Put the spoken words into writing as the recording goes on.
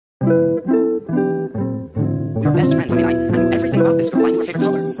best friends. I mean, I knew everything about this girl. I knew her favorite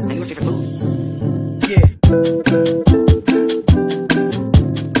color. I knew her favorite food. Yeah.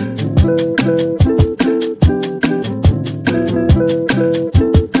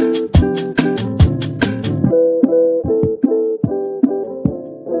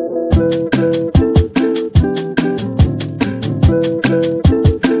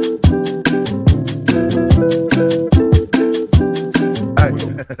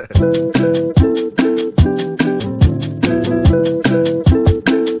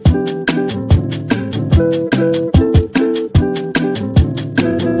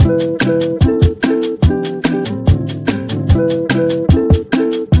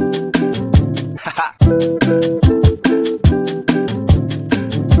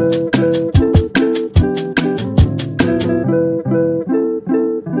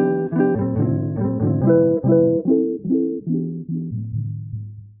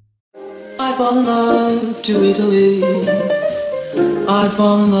 I fall in love too easily. I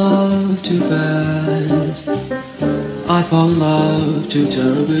fall in love too fast. I fall in love too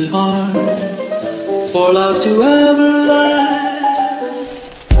terribly hard for love to ever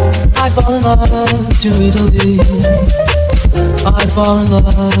last. I fall in love too easily. I fall in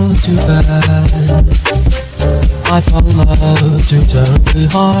love too fast. I fall in love too terribly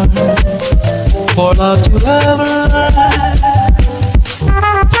hard for love to ever last.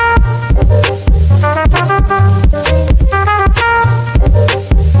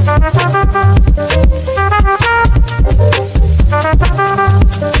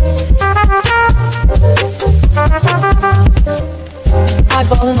 I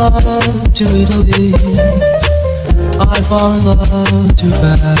fall in love too easily. I fall in love too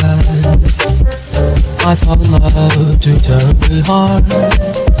fast. I fall in love too terribly hard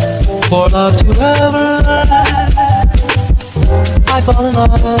for love to ever last. I fall in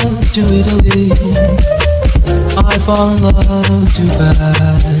love too easily. I fall in love too fast.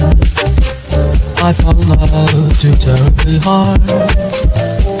 I fall in love too terribly hard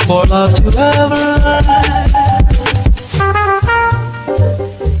for love to ever last.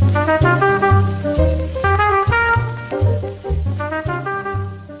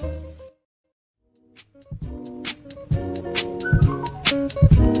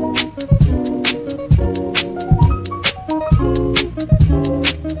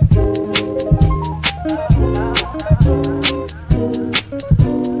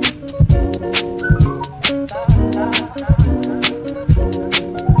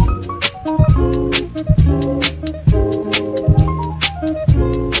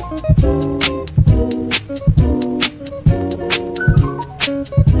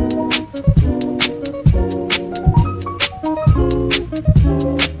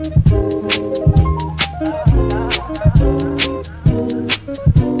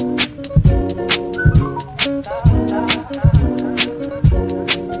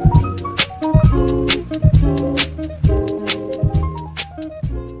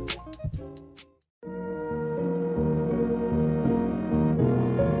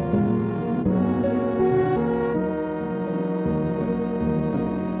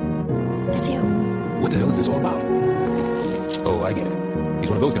 That's you. What the hell is this all about? Oh, I get it. He's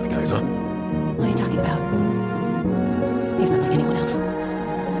one of those kind of guys, huh? What are you talking about? He's not like anyone else.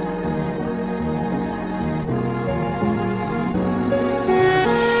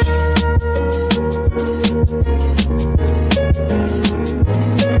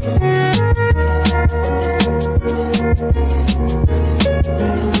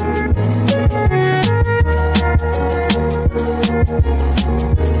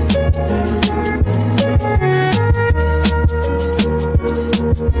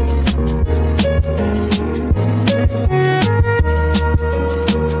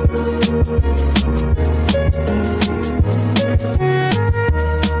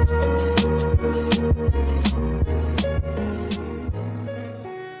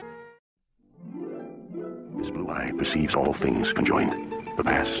 Perceives all things conjoined, the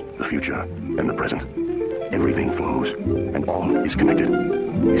past, the future, and the present. Everything flows, and all is connected.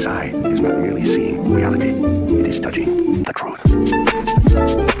 His eye is not merely seeing reality, it is touching the truth.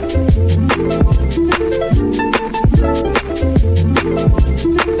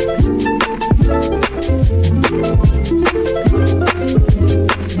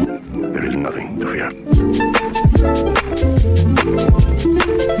 There is nothing to fear.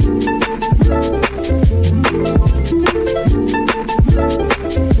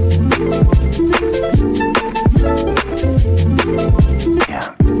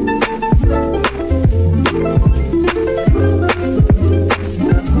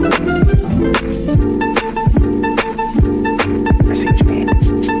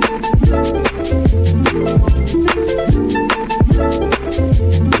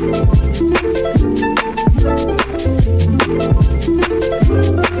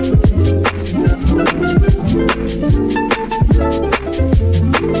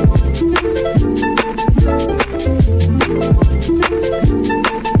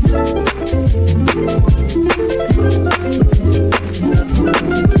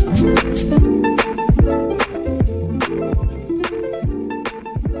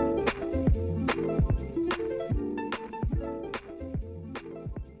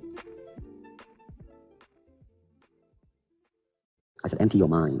 I said, empty your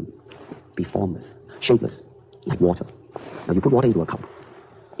mind. Be formless, shapeless, like water. Now you put water into a cup,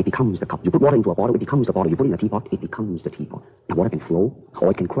 it becomes the cup. You put water into a bottle, it becomes the bottle. You put it in a teapot, it becomes the teapot. Now water can flow, or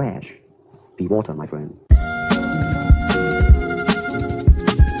it can crash. Be water, my friend.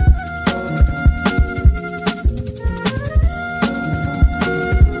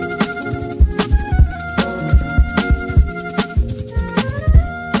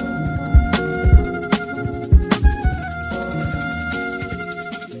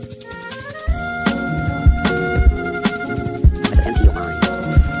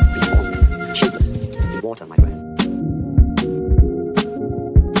 Water, my friend.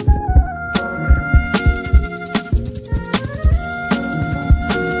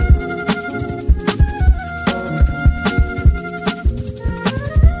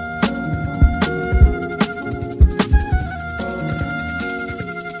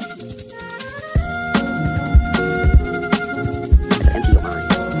 I said, empty your mind.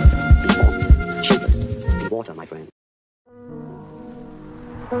 Be formless, shapeless. Be water, my friend.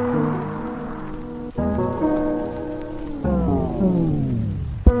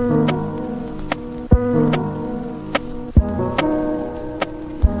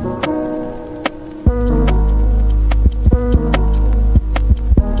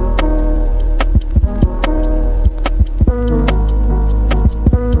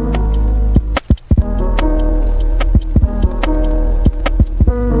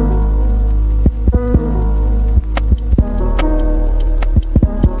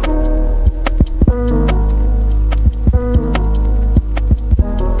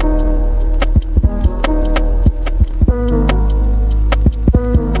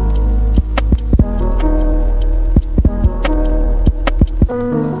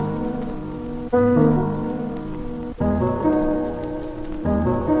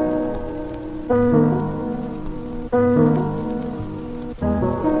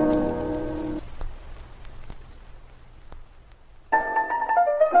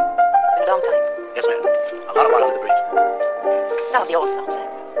 Been a long time. Yes, ma'am. A lot of water under the bridge. Some of the old songs, eh?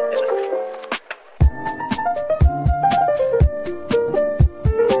 Yes, ma'am.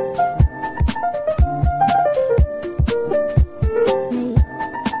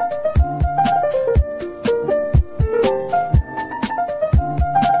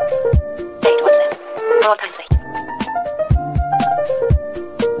 Say it once then. For all time's sake.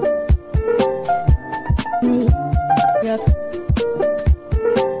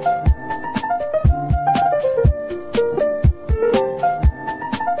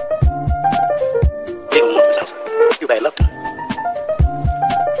 They don't want this house. You bad luck to him.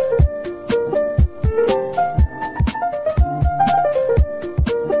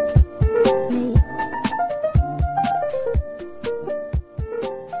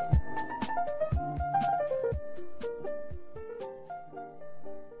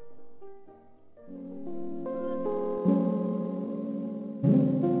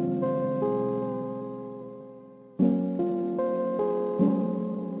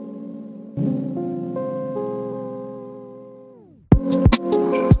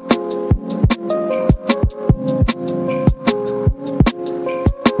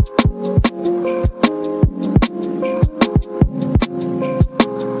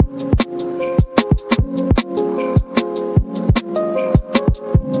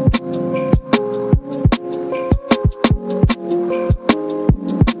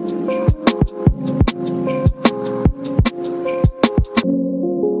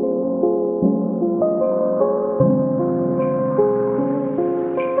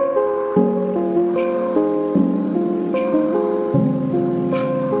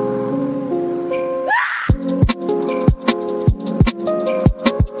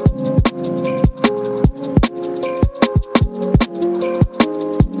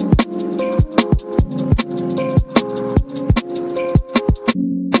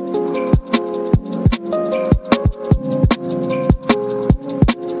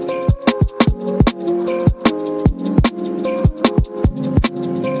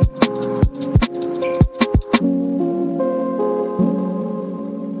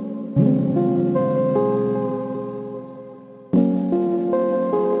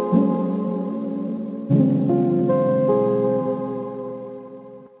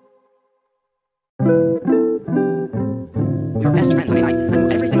 Your best friends. I mean, I know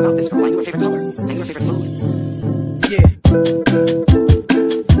everything about this girl. I knew her favorite color. I knew her favorite food. Yeah.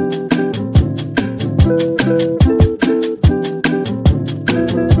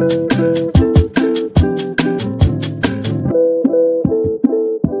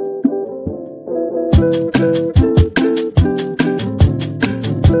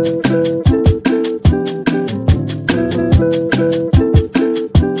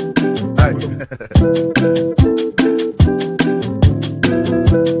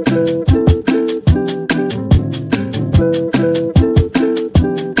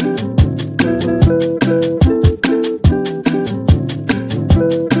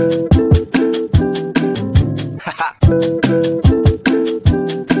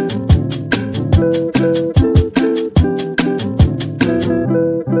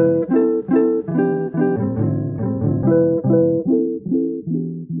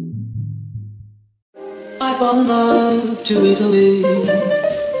 too easily.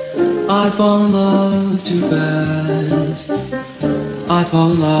 I fall in love too fast. I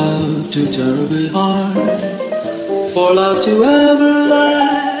fall in love too terribly hard for love to ever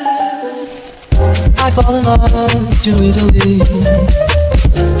last. I fall in love too easily.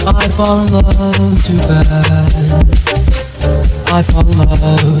 I fall in love too fast. I fall in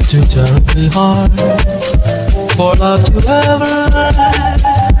love too terribly hard for love to ever last.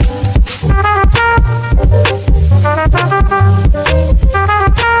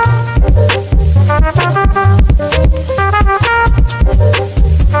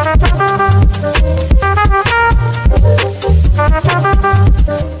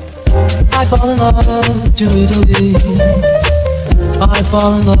 I fall in love too easily. I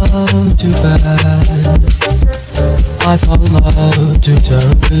fall in love too fast. I fall in love too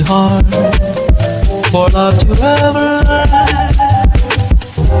terribly hard for love to ever last.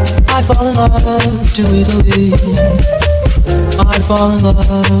 I fall in love too easily. I fall in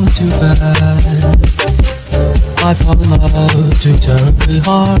love too fast. I fall in love too terribly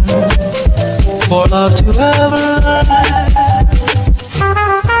hard for love to ever last.